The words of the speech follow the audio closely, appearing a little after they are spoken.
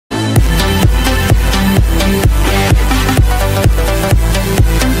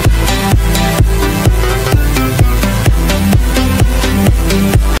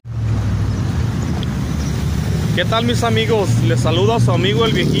¿Qué tal, mis amigos? Les saluda a su amigo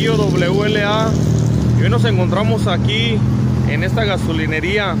el viejillo W.L.A. Y hoy nos encontramos aquí en esta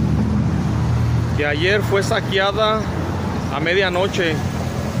gasolinería que ayer fue saqueada a medianoche.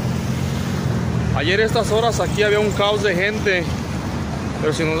 Ayer a estas horas aquí había un caos de gente,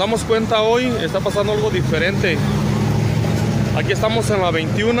 pero si nos damos cuenta hoy está pasando algo diferente. Aquí estamos en la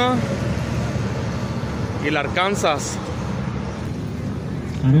 21 y la Arkansas.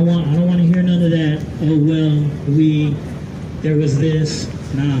 I don't want to hear none of that. Oh well, there was this.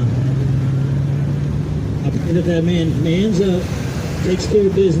 Nah. I pray that that man mans up, takes care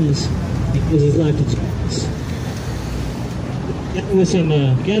of business, and gives his life to Jesus.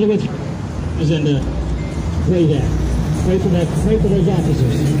 Gather with us and pray that. Pray for those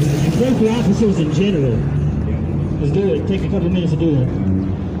officers. And pray for officers in general. Let's do it. Take a couple minutes to do that.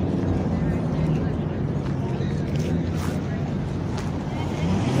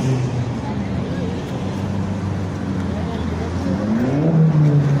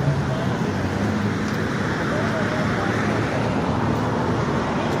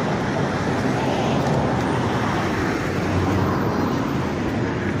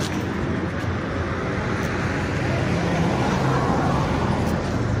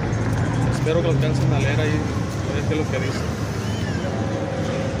 Espero que lo alcancen a leer ahí, a ver qué es lo que dice.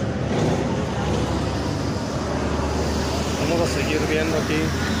 Vamos a seguir viendo aquí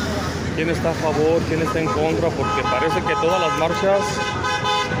quién está a favor, quién está en contra, porque parece que todas las marchas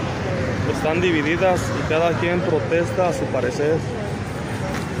están divididas y cada quien protesta a su parecer.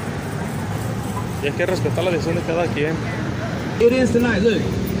 Y hay que respetar la decisión de cada quien. It is tonight. Look,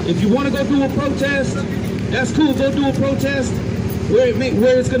 if you want to go do a protest, that's cool. Go do a protest.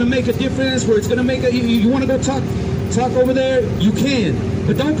 Where it's going to make a difference, where it's going to make a, you want to go talk over there, you can.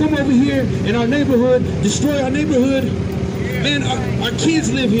 But don't come over here in our neighborhood, destroy our neighborhood. Man, our kids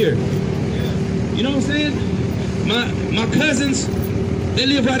live here. You know what I'm saying? My cousins, they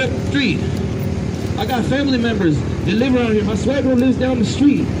live right up the street. I got family members that live around here. My swagger lives down the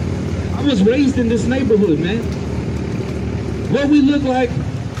street. I was raised in this neighborhood, man. What we look like,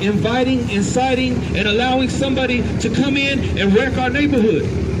 inviting, inciting, and allowing somebody to come in and wreck our neighborhood.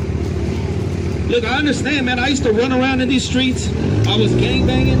 Look, I understand, man. I used to run around in these streets. I was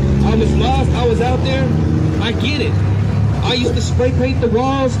gangbanging. I was lost. I was out there. I get it. I used to spray paint the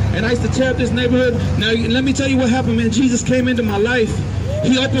walls, and I used to tear up this neighborhood. Now, let me tell you what happened, man. Jesus came into my life.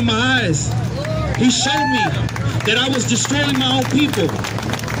 He opened my eyes. He showed me that I was destroying my own people.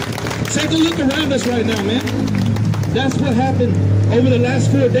 Take a look around us right now, man. That's what happened over the last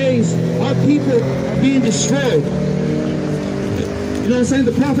 4 days. Our people are being destroyed. You know what I'm saying?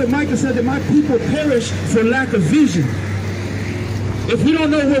 The prophet Micah said that my people perish for lack of vision. If we don't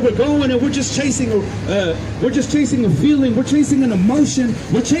know where we're going and we're just chasing a feeling, we're chasing an emotion,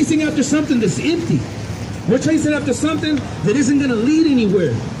 we're chasing after something that's empty. We're chasing after something that isn't going to lead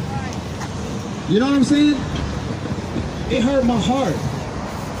anywhere. You know what I'm saying? It hurt my heart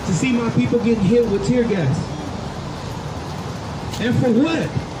to see my people getting hit with tear gas. And for what?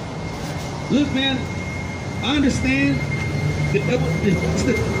 Look, man, I understand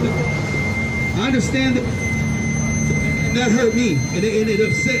that hurt me and it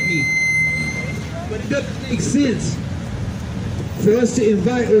upset me. But it doesn't make sense for us to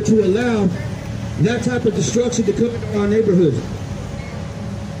invite or to allow that type of destruction to come into our neighborhood.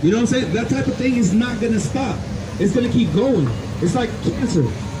 You know what I'm saying? That type of thing is not going to stop. It's going to keep going. It's like cancer.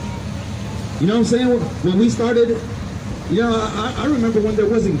 You know what I'm saying? When we started, you know, I remember when there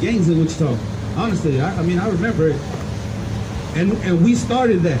wasn't gangs in Wichita. Honestly, I mean, I remember it. And we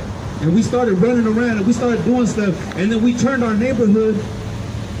started that. And we started running around and we started doing stuff. And then we turned our neighborhood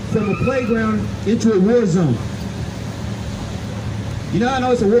from a playground into a war zone. You know, I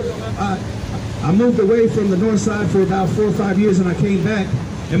know it's a war. I moved away from the north side for about 4 or 5 years and I came back.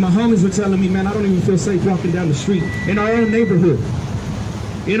 And my homies were telling me, man, I don't even feel safe walking down the street in our own neighborhood.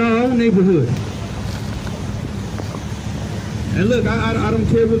 In our own neighborhood. And look, I don't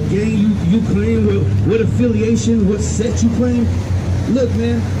care what gang you claim, what affiliation, what set you claim. Look,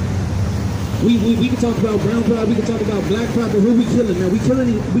 man, we can talk about brown pride, we can talk about black pride, but who we killing, man? We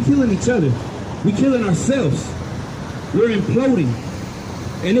killing each other. We killing ourselves. We're imploding.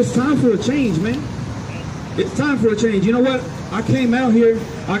 And it's time for a change, man. It's time for a change. You know what? I came out here,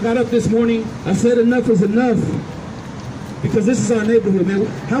 I got up this morning, I said enough is enough. Because this is our neighborhood, man.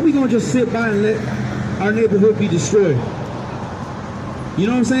 How are we gonna just sit by and let our neighborhood be destroyed? You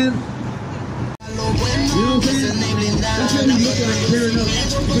know what I'm saying? You know what I'm saying? That's what we look like tearing up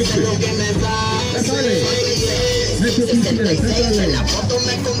pictures. That's our lane. That's your PCS. That's our lane.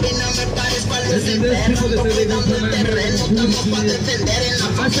 And there's people that say they don't come out here and do this.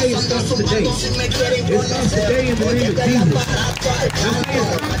 I say it starts today. It starts today in the name of Jesus. I say it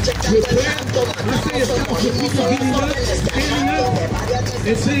starts with prayer. I say it starts with people getting up, standing up,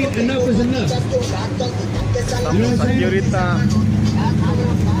 and saying enough is enough. Estamos aquí ahorita en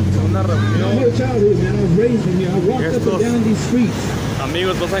una reunión. Estos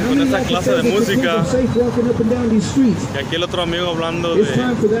amigos pasan con esta clase de música. Y aquí el otro amigo hablando de la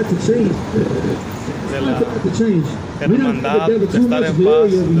hermandad, de estar en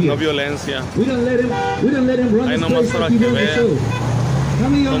paz, de no violencia. Ahí nomás para que vean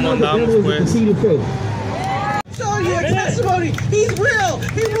cómo andamos, pues. Show you a testimony. He's real.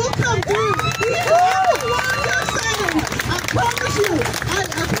 He will come through. He will. I promise you. I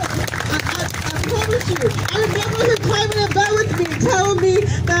promise you. I remember him climbing in bed with me, telling me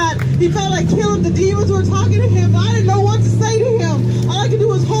that he felt like killing. The demons were talking to him. I didn't know what to say to him. All I could do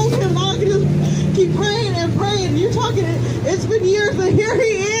was hold him. All I could do was keep praying and praying. You're talking. It's been years, but here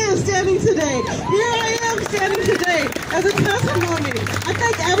he is standing today. Here I am standing today as a testimony. I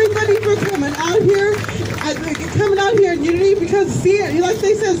thank everybody for coming out here. In unity because seeing, like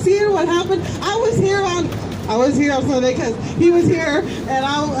they said, seeing what happened. I was here on Sunday because he was here, and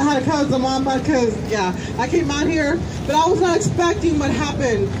I had to come to Mama because I came out here, but I was not expecting what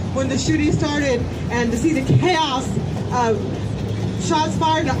happened when the shooting started and to see the chaos of shots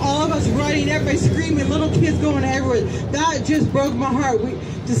fired and all of us running, everybody screaming, little kids going everywhere. That just broke my heart.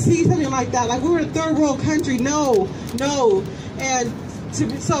 To see something like that, like we were in a third world country. No, and. This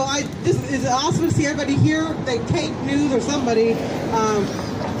is awesome to see everybody here. The Kate News or somebody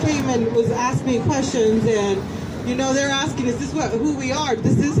came and was asking me questions, and they're asking, "Is this who we are?"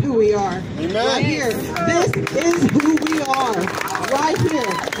 This is who we are. Amen. Right here. This is who we are. Right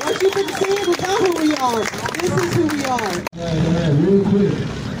here. What you've been seeing is not who we are. This is who we are. Real quick.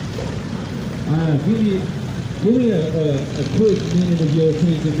 Give me a quick minute of your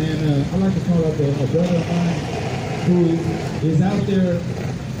attention, man. I'd like to call up a brother of mine who is out there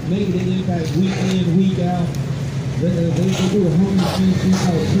making an impact week in, week out. They do a homeless thing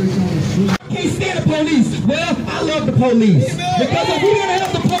called Church on the Street. Can't stand the police. Well, I love the police. Because if we didn't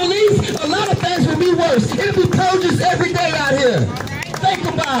have the police, a lot of things would be worse. It'd be purges every day out here. Think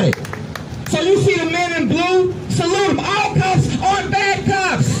about it. So you see the men in blue? Salute them. All cops aren't bad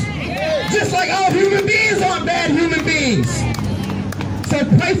cops. Just like all human beings aren't bad human beings. So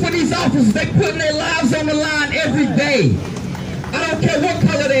pray for these officers. They're putting their lives on the line every day. I don't care what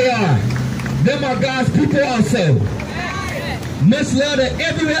color they are. Them are God's people also. Much love to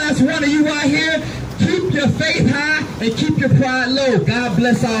every last one of you out here. Keep your faith high and keep your pride low. God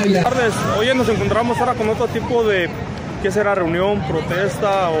bless all y'all. Hoy nos encontramos ahora con otro tipo de, ¿qué será? ¿Reunión,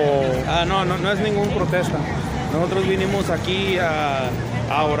 protesta o...? No es ningún protesta. Nosotros vinimos aquí a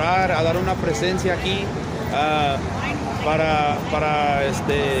orar, a dar una presencia aquí. Para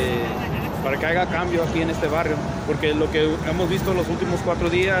que haya cambio aquí en este barrio, porque lo que hemos visto en los últimos 4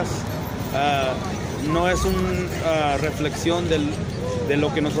 días no es una reflexión de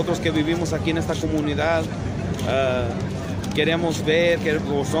lo que nosotros que vivimos aquí en esta comunidad queremos ver, que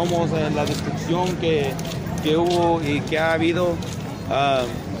somos la destrucción que hubo y que ha habido.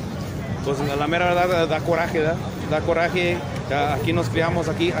 Pues la mera verdad da coraje, ¿verdad? Da coraje. Aquí nos criamos,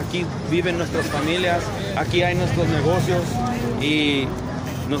 aquí viven nuestras familias, aquí hay nuestros negocios y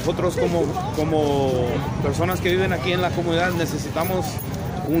nosotros como personas que viven aquí en la comunidad necesitamos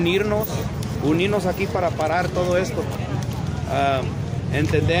unirnos aquí para parar todo esto.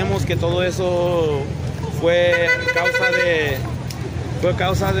 Entendemos que todo eso fue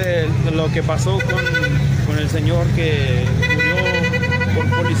causa de lo que pasó con el señor que murió por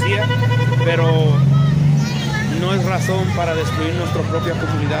policía, pero no es razón para destruir nuestra propia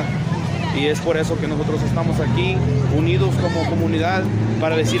comunidad. Y es por eso que nosotros estamos aquí, unidos como comunidad,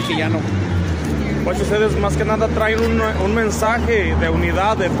 para decir que ya no. Pues ustedes más que nada traen un mensaje de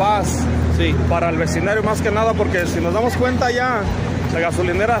unidad, de paz, sí, para el vecindario más que nada, porque si nos damos cuenta ya, la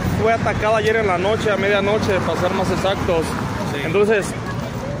gasolinera fue atacada ayer en la noche, a medianoche, para ser más exactos. Sí. Entonces,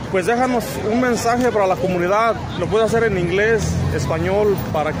 pues déjanos un mensaje para la comunidad. Lo puedes hacer en inglés, español,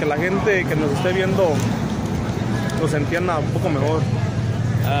 para que la gente que nos esté viendo nos entienda un poco mejor.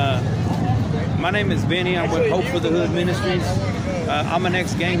 My name is Benny. I'm with Hope for the Hood Ministries. I'm an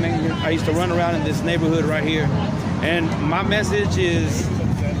ex-gang member. I used to run around in this neighborhood right here. And my message is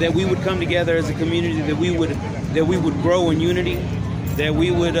that we would come together as a community, that we would grow in unity, that we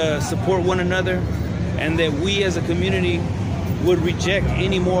would support one another, and that we as a community would reject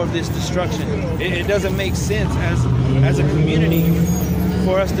any more of this destruction. It doesn't make sense as a community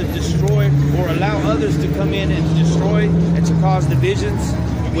for us to destroy or allow others to come in and destroy and to cause divisions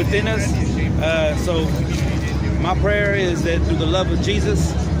within us. So my prayer is that through the love of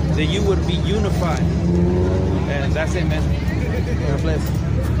Jesus, that you would be unified. And that's it, man. God bless.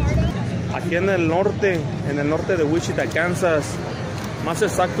 Aquí en el norte de Wichita, Kansas, más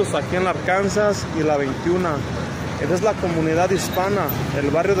exactos aquí en la Arkansas y la 21. Esta es la comunidad hispana, el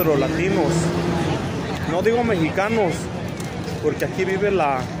barrio de los latinos. No digo mexicanos, porque aquí vive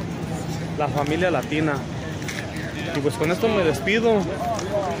la familia latina. Y pues con esto me despido.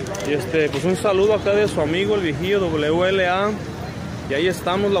 Y pues un saludo acá de su amigo el viejillo W.L.A. Y ahí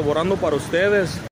estamos laborando para ustedes.